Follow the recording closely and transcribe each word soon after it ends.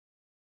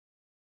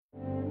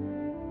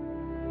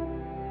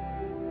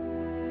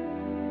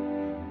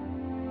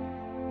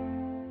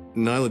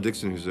Ngila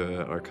Dickson, who's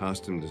our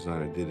costume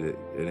designer, did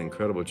an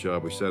incredible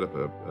job. We set up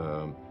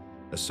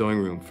a sewing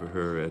room for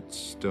her at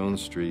Stone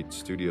Street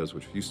Studios,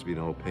 which used to be an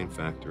old paint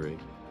factory.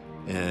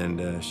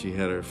 And she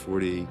had her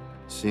 40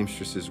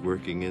 seamstresses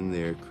working in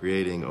there,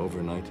 creating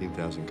over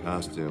 19,000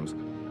 costumes.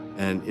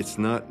 And it's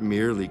not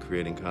merely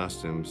creating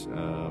costumes.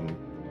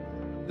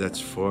 That's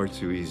far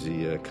too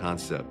easy a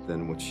concept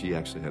than what she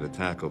actually had to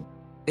tackle.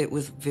 It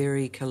was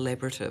very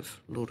collaborative,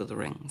 Lord of the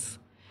Rings.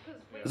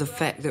 The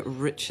fact that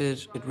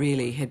Richard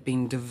really had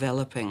been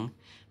developing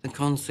the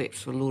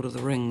concepts for Lord of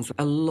the Rings,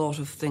 a lot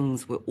of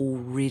things were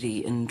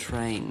already in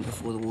train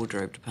before the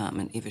wardrobe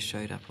department ever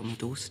showed up on the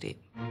doorstep.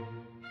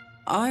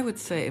 I would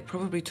say it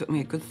probably took me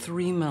a good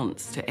 3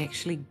 months to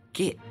actually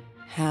get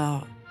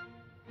how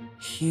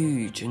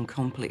huge and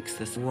complex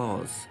this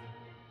was.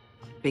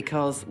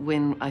 Because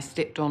when I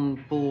stepped on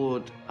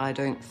board, I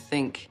don't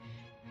think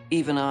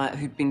even I,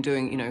 who'd been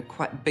doing,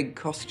 quite big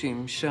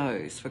costume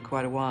shows for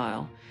quite a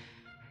while,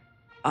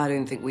 I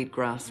don't think we'd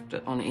grasped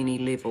it on any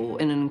level.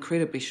 In an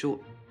incredibly short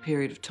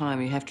period of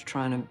time, you have to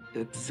try and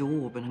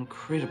absorb an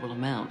incredible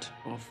amount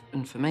of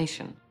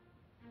information.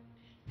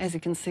 As you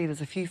can see,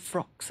 there's a few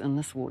frocks in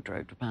this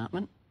wardrobe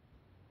department.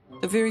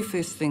 The very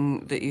first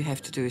thing that you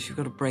have to do is you've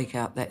got to break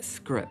out that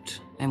script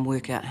and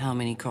work out how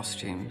many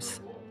costumes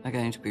are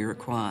going to be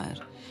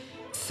required.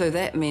 So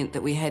that meant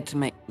that we had to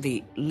make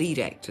the lead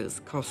actor's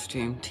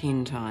costume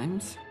 10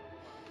 times,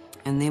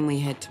 and then we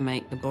had to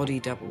make the body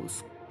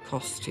double's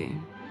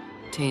costume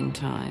 10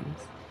 times,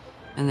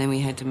 and then we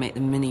had to make the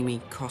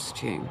mini-me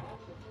costume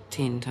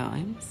 10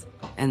 times,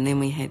 and then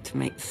we had to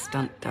make the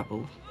stunt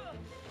double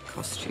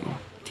costume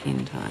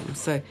 10 times.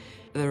 So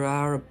there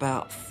are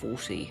about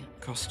 40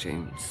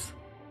 costumes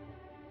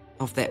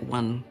of that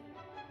one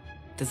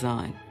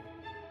design.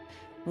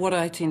 What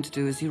I tend to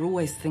do is you're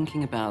always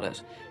thinking about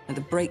it. And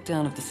the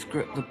breakdown of the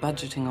script, the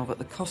budgeting of it,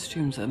 the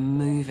costumes are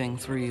moving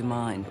through your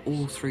mind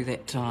all through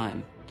that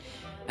time.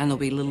 And there'll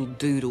be little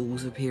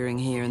doodles appearing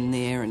here and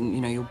there, and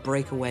you'll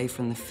break away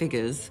from the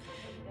figures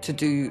to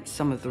do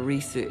some of the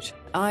research.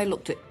 I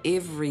looked at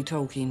every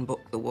Tolkien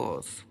book there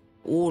was.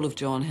 All of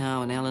John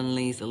Howe and Alan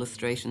Lee's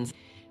illustrations,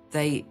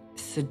 they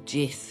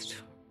suggest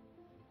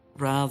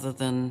rather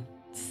than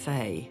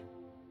say.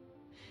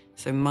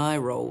 So my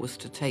role was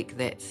to take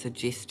that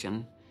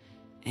suggestion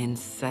and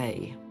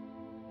say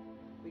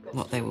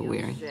what they were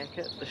wearing. The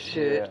jacket, the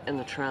shirt, and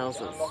the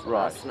trousers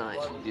last night.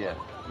 Yeah.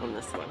 On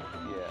this one.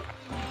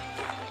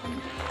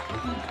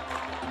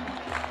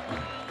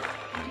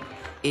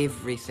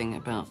 Everything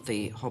about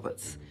the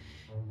Hobbits,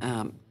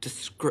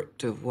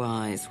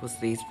 descriptive-wise, was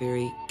these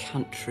very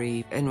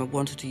country, and I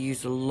wanted to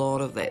use a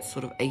lot of that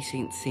sort of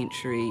 18th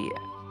century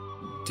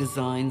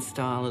design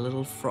style, the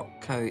little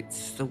frock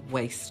coats, the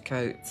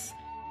waistcoats,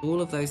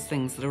 all of those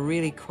things that are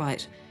really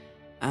quite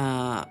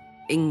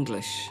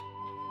English.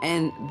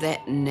 And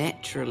that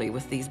naturally,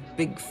 with these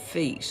big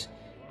feet,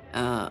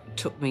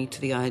 took me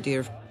to the idea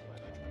of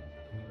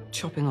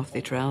chopping off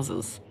their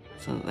trousers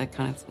so that they're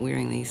kind of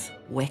wearing these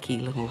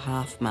wacky little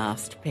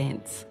half-mast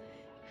pants.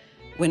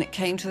 When it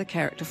came to the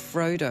character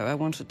Frodo, I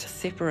wanted to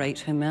separate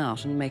him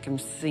out and make him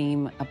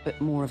seem a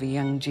bit more of a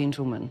young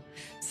gentleman.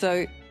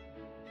 So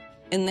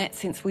in that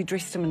sense, we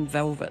dressed him in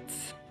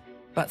velvets,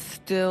 but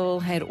still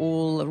had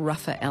all the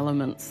rougher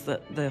elements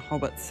that the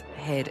Hobbits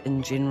had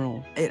in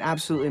general. It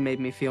absolutely made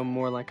me feel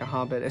more like a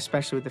Hobbit,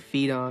 especially with the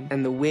feet on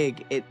and the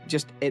wig. It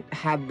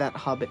had that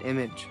Hobbit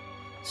image.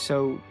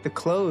 So the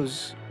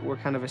clothes were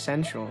kind of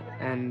essential,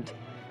 and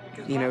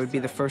it would be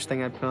the first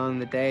thing I'd put on in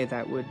the day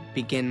that would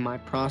begin my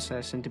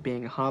process into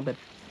being a Hobbit.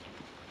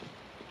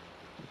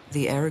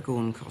 The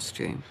Aragorn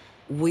costume,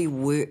 we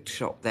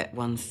workshopped that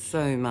one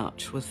so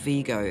much with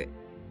Viggo.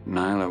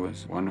 Ngila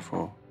was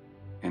wonderful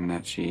in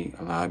that she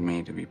allowed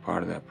me to be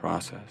part of that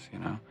process,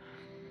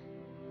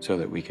 so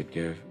that we could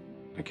give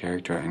the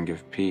character and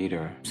give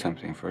Peter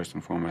something first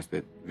and foremost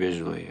that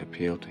visually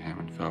appealed to him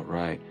and felt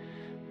right,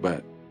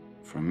 but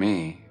for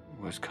me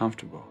was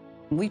comfortable.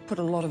 We put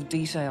a lot of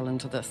detail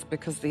into this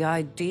because the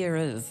idea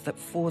is that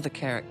for the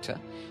character,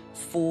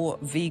 for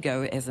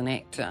Viggo as an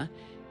actor,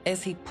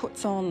 as he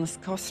puts on this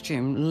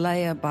costume,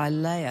 layer by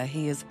layer,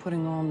 he is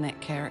putting on that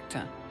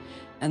character.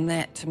 And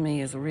that, to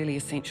me, is a really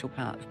essential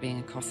part of being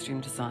a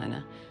costume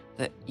designer,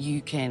 that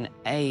you can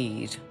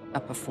aid a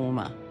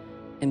performer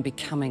in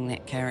becoming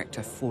that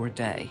character for a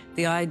day.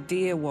 The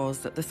idea was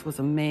that this was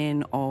a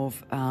man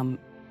of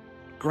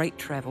great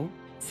travel,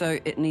 so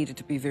it needed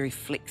to be very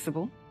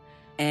flexible,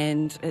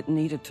 and it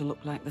needed to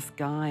look like this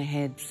guy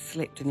had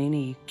slept in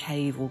any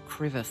cave or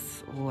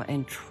crevice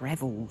and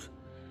travelled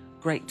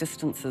great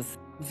distances.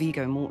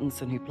 Viggo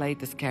Mortensen, who played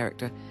this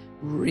character,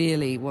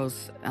 really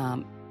was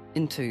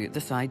into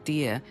this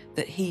idea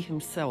that he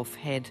himself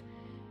had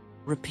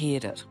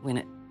repaired it when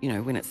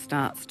it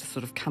starts to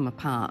sort of come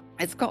apart.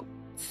 It's got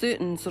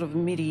certain sort of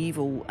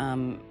medieval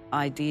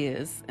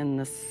ideas in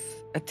this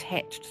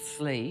attached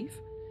sleeve,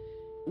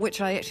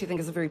 which I actually think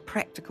is a very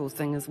practical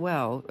thing as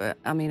well.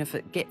 I mean, if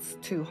it gets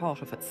too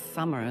hot, if it's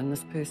summer and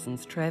this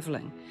person's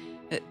travelling,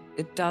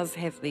 it does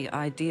have the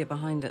idea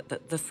behind it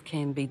that this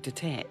can be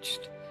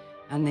detached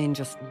and then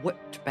just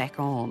whipped back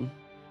on.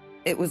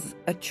 It was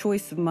a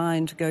choice of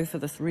mine to go for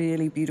this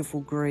really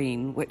beautiful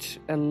green, which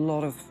a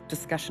lot of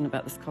discussion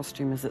about this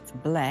costume is it's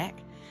black.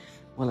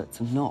 Well,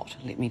 it's not,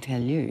 let me tell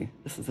you.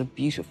 This is a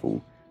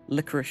beautiful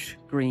licorice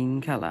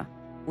green colour.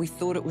 We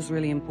thought it was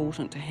really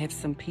important to have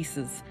some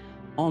pieces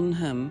on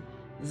him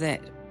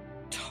that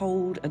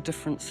told a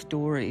different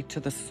story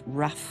to this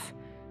rough,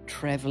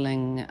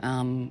 travelling,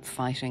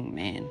 fighting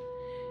man.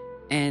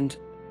 And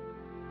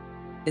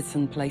it's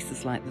in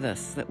places like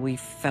this that we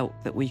felt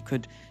that we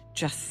could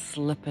just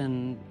slip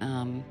in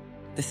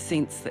the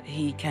sense that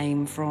he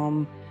came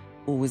from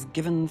or was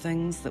given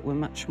things that were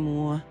much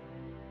more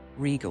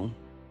regal.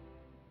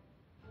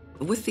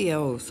 With the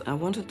elves, I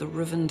wanted the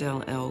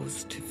Rivendell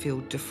elves to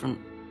feel different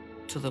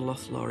to the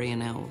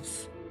Lothlorien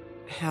elves.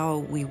 How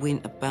we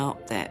went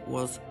about that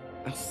was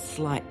a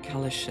slight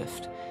colour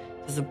shift.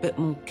 There's a bit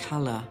more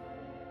colour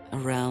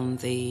around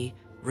the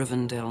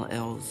Rivendell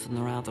elves than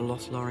there are the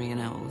Lothlorien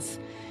elves.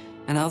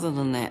 And other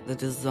than that, the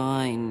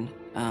design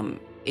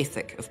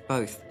ethic of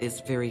both is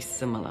very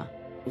similar.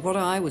 What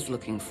I was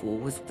looking for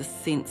was the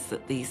sense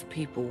that these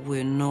people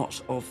were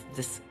not of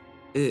this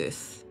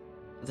earth,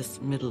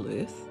 this Middle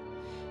Earth.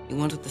 You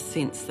wanted the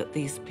sense that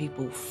these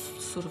people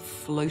sort of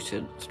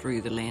floated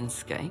through the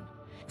landscape.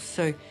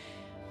 So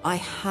I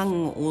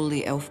hung all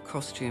the elf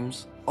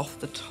costumes off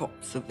the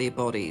tops of their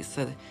bodies,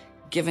 so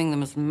giving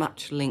them as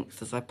much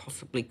length as I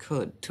possibly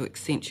could to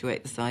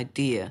accentuate this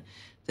idea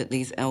that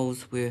these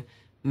elves were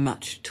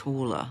much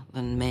taller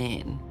than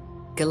man.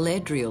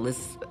 Galadriel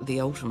is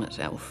the ultimate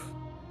elf.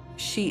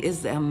 She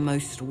is our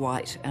most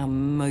white, our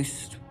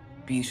most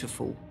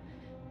beautiful,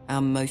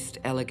 our most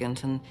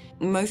elegant, and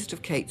most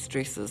of Kate's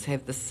dresses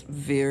have this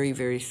very,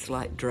 very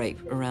slight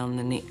drape around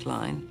the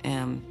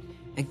neckline.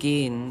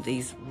 Again,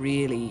 these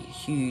really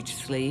huge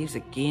sleeves,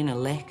 again a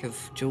lack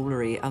of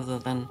jewellery other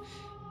than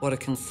what are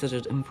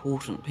considered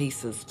important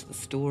pieces to the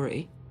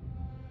story.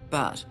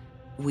 But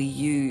we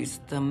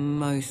used the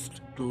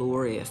most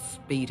glorious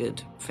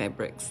beaded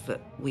fabrics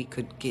that we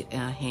could get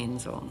our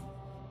hands on.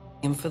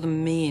 And for the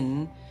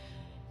men,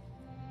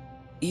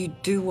 you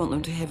do want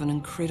them to have an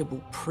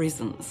incredible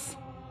presence.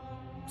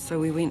 So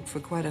we went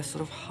for quite a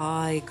sort of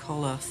high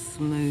collar,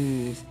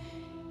 smooth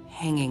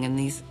hanging, and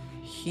these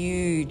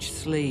huge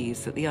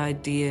sleeves, that the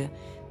idea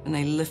when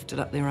they lifted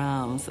up their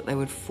arms that they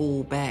would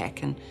fall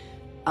back, and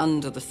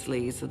under the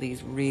sleeves are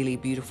these really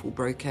beautiful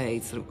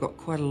brocades that have got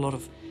quite a lot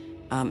of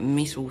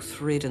metal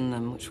thread in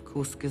them, which of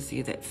course gives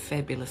you that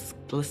fabulous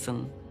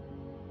glisten.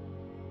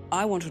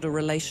 I wanted a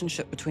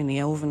relationship between the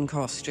elven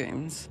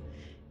costumes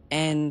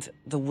and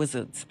the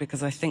wizards,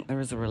 because I think there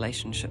is a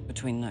relationship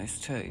between those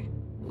two.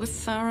 With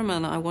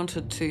Saruman, I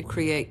wanted to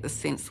create the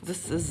sense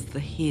this is the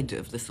head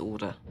of this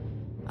order.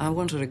 I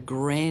wanted a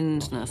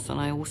grandness, and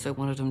I also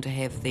wanted him to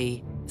have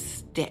the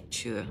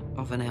stature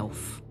of an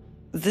elf.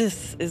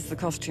 This is the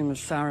costume of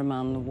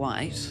Saruman the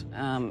White,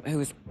 who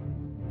was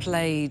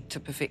played to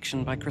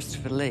perfection by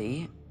Christopher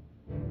Lee.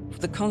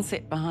 The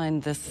concept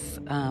behind this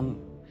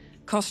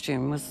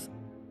costume was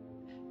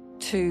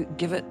to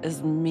give it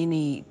as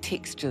many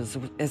textures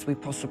as we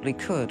possibly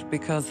could,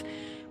 because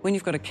when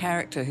you've got a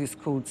character who's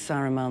called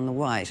Saruman the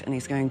White and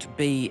he's going to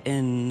be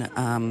in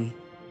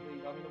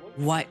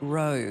white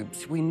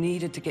robes, we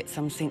needed to get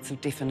some sense of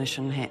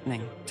definition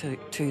happening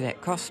to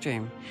that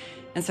costume.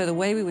 And so the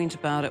way we went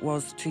about it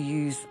was to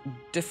use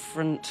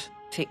different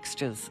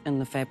textures in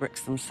the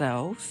fabrics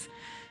themselves.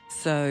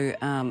 So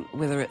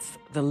whether it's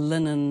the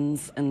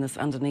linens in this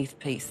underneath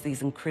piece,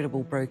 these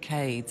incredible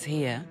brocades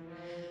here,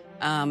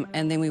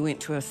 and then we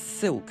went to a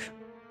silk,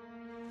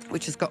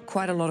 which has got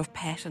quite a lot of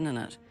pattern in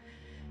it.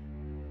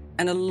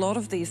 And a lot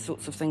of these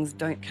sorts of things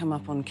don't come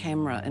up on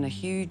camera in a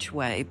huge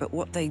way, but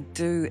what they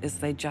do is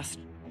they just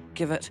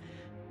give it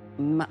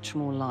much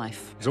more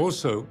life. It's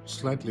also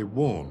slightly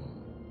worn.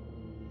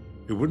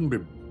 It wouldn't be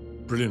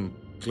brilliant,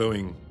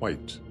 glowing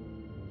white.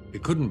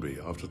 It couldn't be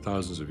after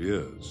thousands of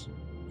years,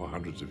 or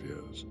hundreds of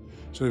years.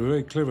 So they were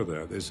very clever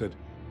there. They said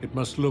it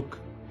must look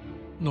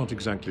not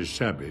exactly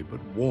shabby,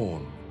 but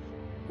worn.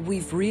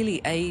 We've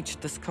really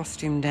aged this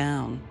costume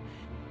down.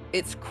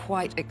 It's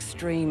quite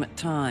extreme at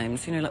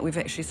times. You know, like we've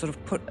actually sort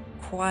of put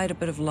quite a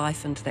bit of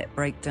life into that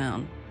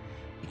breakdown.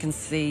 You can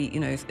see, you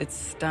know, it's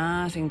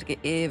starting to get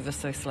ever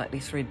so slightly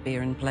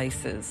threadbare in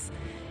places.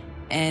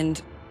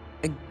 And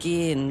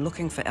again,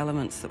 looking for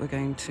elements that were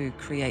going to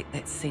create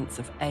that sense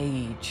of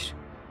age.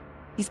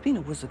 He's been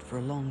a wizard for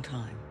a long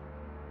time.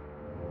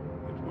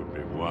 It would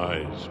be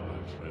wise,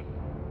 my friend.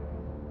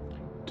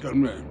 Tell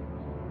me,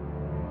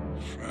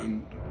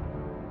 friend,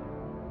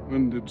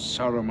 when did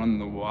Saruman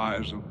the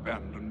Wise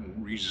abandon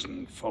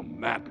reason for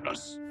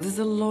madness? There's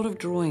a lot of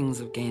drawings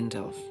of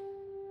Gandalf.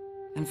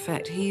 In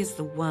fact, he is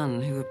the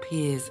one who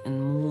appears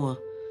in more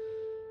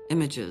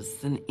images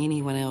than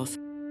anyone else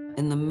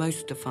in the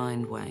most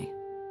defined way.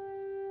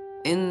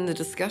 In the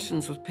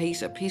discussions with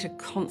Peter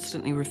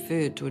constantly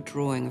referred to a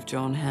drawing of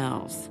John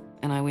Howes,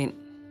 and I went,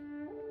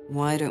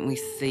 why don't we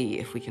see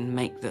if we can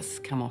make this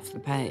come off the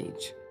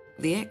page?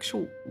 The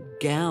actual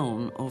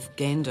gown of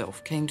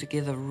Gandalf came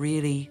together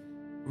really,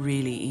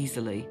 really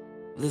easily.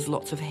 There's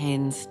lots of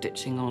hand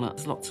stitching on it.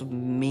 There's lots of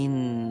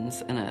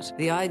men's in it.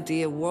 The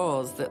idea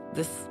was that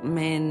this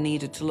man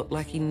needed to look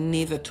like he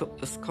never took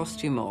this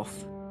costume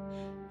off.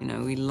 You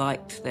know, we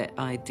liked that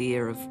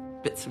idea of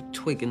bits of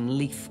twig and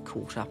leaf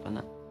caught up in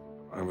it.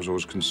 I was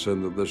always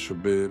concerned that there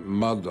should be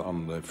mud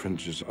on the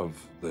fringes of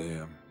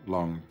the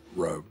long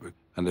robe,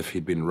 and if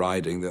he'd been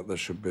riding, that there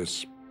should be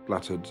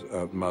splattered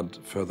mud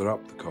further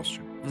up the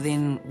costume.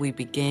 Then we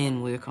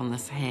began work on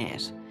this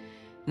hat.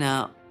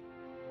 Now,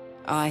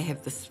 I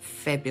have this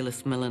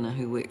fabulous milliner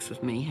who works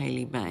with me,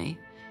 Hayley May.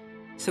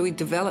 So we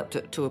developed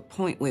it to a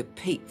point where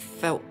Pete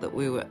felt that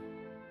we were,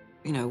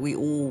 you know, we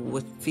all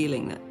were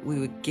feeling that we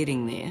were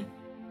getting there,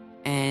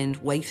 and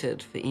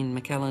waited for Ian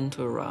McKellen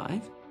to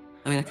arrive.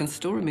 I mean, I can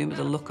still remember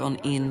the look on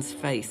Ian's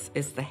face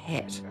as the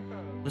hat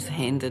was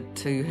handed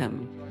to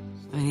him.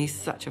 I mean, he's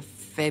such a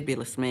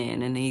fabulous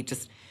man, and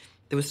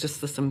there was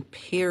just this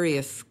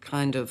imperious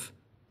kind of,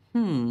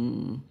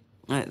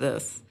 like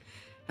this.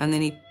 And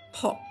then he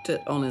popped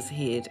it on his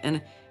head,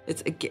 and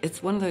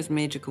it's one of those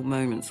magical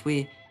moments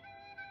where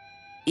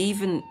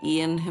even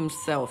Ian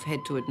himself had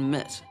to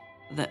admit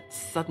that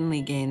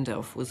suddenly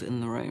Gandalf was in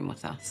the room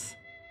with us.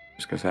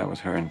 Because that was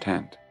her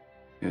intent,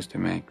 is to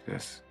make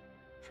this,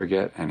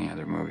 forget any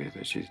other movies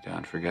that she's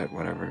done, forget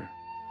whatever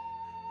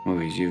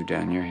movies you've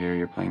done. You're here,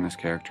 you're playing this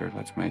character,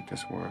 let's make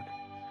this work,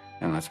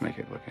 and let's make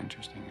it look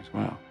interesting as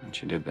well. And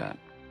she did that.